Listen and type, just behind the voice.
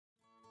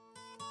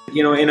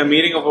in a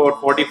meeting of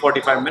about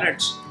 40-45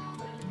 minutes,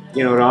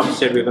 Ram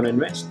said we're going to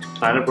invest.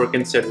 Kleiner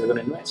Perkins said we're going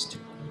to invest.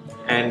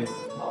 And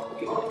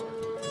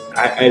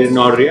I did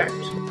not react.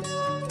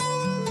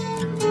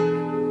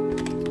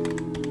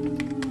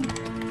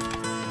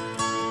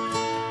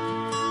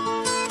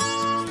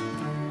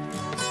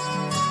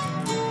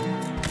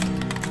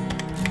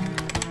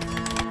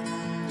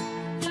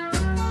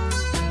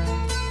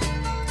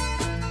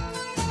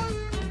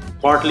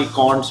 Partly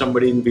conned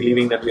somebody in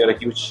believing that we are a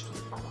huge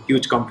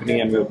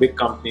company and we're a big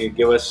company.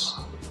 Give us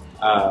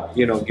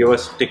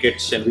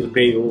tickets and we'll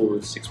pay you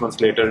 6 months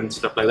later and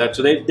stuff like that.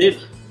 So they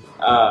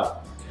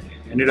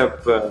ended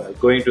up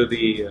going to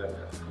the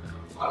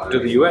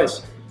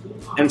US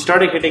and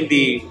started hitting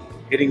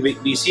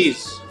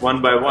VCs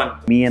one by one.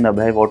 Me and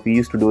Abhay, what we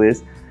used to do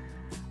is,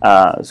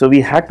 so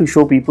we had to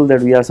show people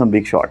that we are some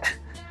big shot.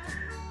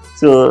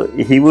 So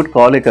he would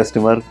call a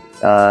customer.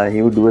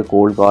 He would do a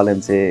cold call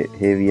and say,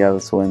 hey, we are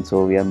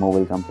so-and-so, we are a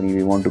mobile company,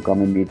 we want to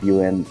come and meet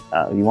you and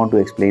we want to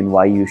explain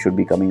why you should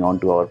be coming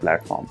onto our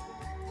platform.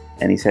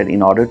 And he said,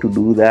 in order to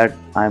do that,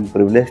 I'm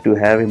privileged to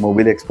have a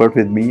mobile expert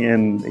with me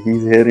and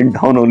he's here in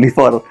town only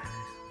for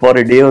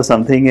a day or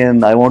something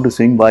and I want to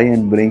swing by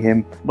and bring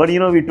him. But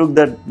we took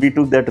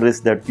that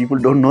risk that people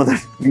don't know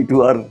that we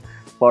two are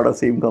part of the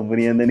same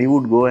company. And then he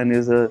would go and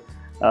he said,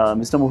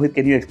 Mr. Mohit,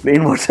 can you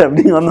explain what's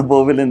happening on the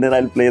mobile, and then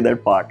I'll play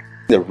that part.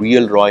 The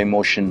real raw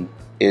emotion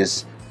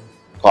is,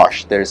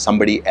 gosh, there is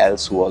somebody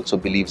else who also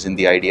believes in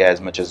the idea as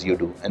much as you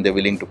do, and they're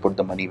willing to put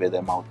the money where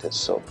their mouth is.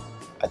 So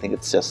I think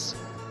it's just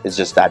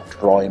that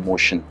raw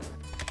emotion.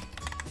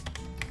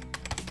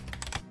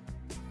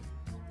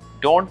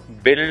 Don't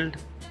build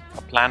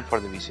a plan for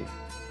the VC.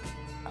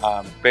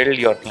 Build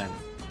your plan.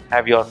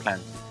 Have your plan,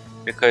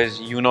 because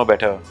you know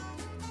better.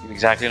 You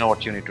exactly know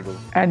what you need to do.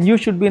 And you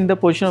should be in the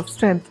position of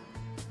strength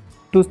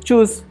to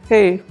choose,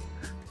 hey,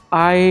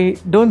 I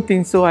don't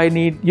think so, I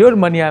need your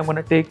money, I'm going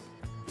to take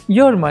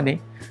your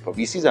money.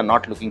 VCs are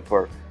not looking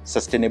for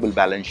sustainable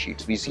balance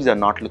sheets. VCs are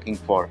not looking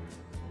for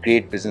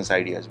great business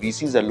ideas.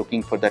 VCs are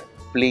looking for that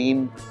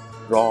plain,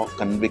 raw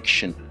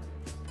conviction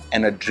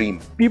and a dream.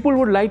 People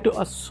would like to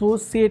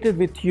associate it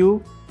with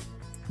you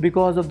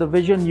because of the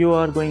vision you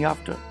are going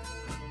after,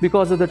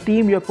 because of the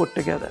team you have put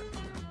together,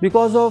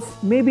 because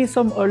of maybe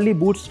some early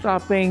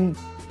bootstrapping,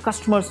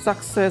 customer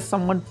success,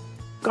 someone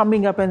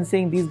coming up and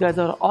saying these guys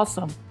are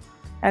awesome.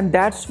 And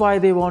that's why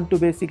they want to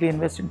basically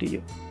invest into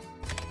you.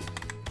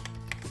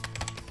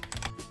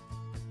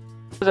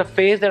 It was a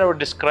phase that I would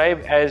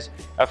describe as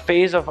a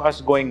phase of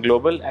us going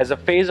global, as a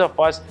phase of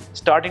us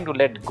starting to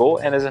let go,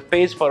 and as a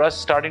phase for us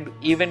starting to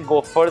even go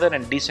further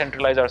and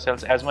decentralize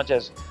ourselves as much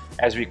as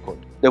we could.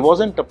 There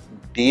wasn't a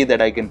day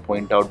that I can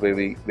point out where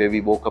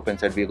we woke up and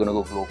said we're going to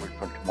go global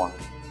from tomorrow.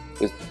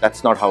 Because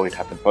that's not how it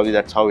happened. Probably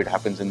that's how it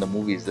happens in the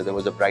movies, that there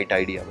was a bright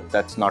idea, but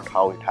that's not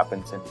how it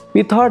happens.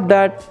 We thought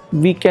that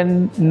we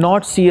can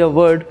not see a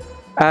world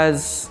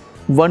as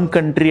one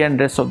country and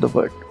rest of the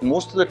world.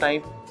 Most of the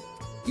time,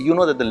 you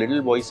know that the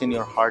little voice in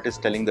your heart is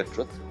telling the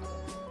truth,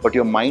 but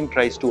your mind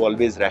tries to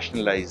always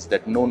rationalize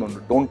that no,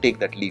 don't take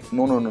that leap.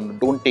 No,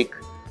 don't take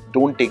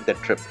that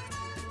trip.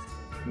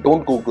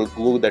 Don't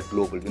go that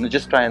global.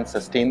 Just try and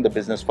sustain the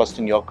business first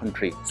in your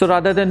country. So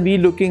rather than we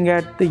looking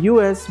at the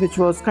US, which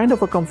was kind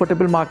of a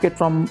comfortable market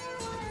from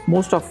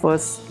most of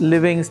us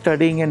living,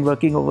 studying and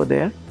working over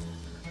there,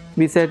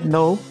 we said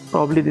no,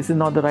 probably this is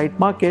not the right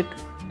market.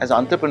 As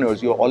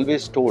entrepreneurs, you're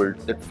always told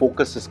that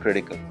focus is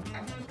critical.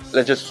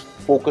 Let's just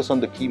focus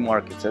on the key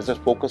markets. Let's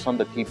just focus on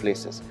the key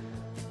places.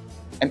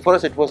 And for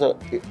us, it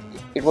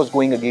was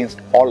going against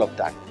all of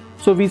that.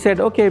 So we said,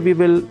 okay, we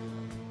will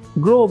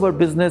grow our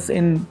business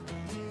in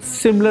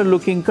similar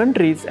looking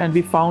countries, and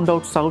we found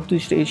out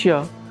Southeast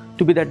Asia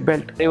to be that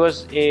belt. It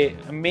was an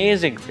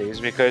amazing phase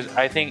because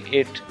I think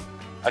it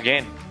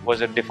again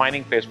was a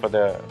defining phase for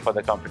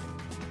the company.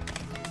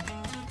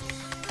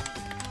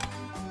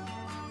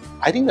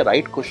 I think the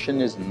right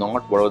question is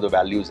not what are the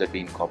values that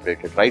we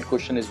incorporated. Right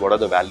question is what are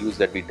the values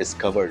that we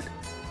discovered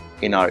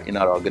in our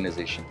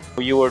organization.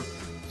 You would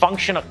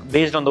function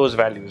based on those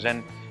values,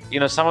 and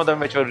some of them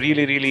which were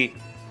really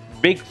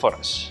big for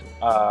us.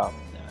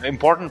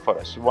 Important for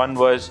us. One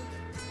was,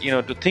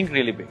 to think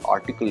really big.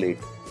 Articulate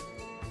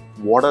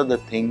what are the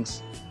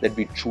things that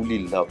we truly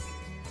love.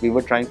 We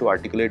were trying to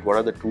articulate what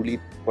are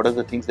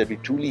the things that we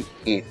truly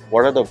hate.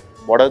 What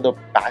are the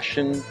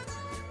passion,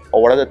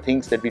 or what are the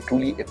things that we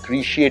truly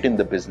appreciate in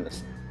the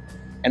business.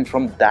 And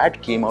from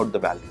that came out the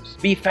values.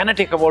 Be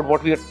fanatic about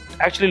what we are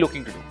actually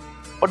looking to do,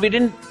 but we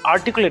didn't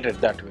articulate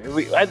it that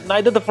way.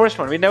 Neither the first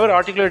one. We never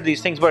articulated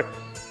these things, but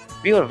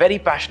we were a very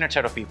passionate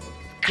set of people.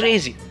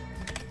 Crazy.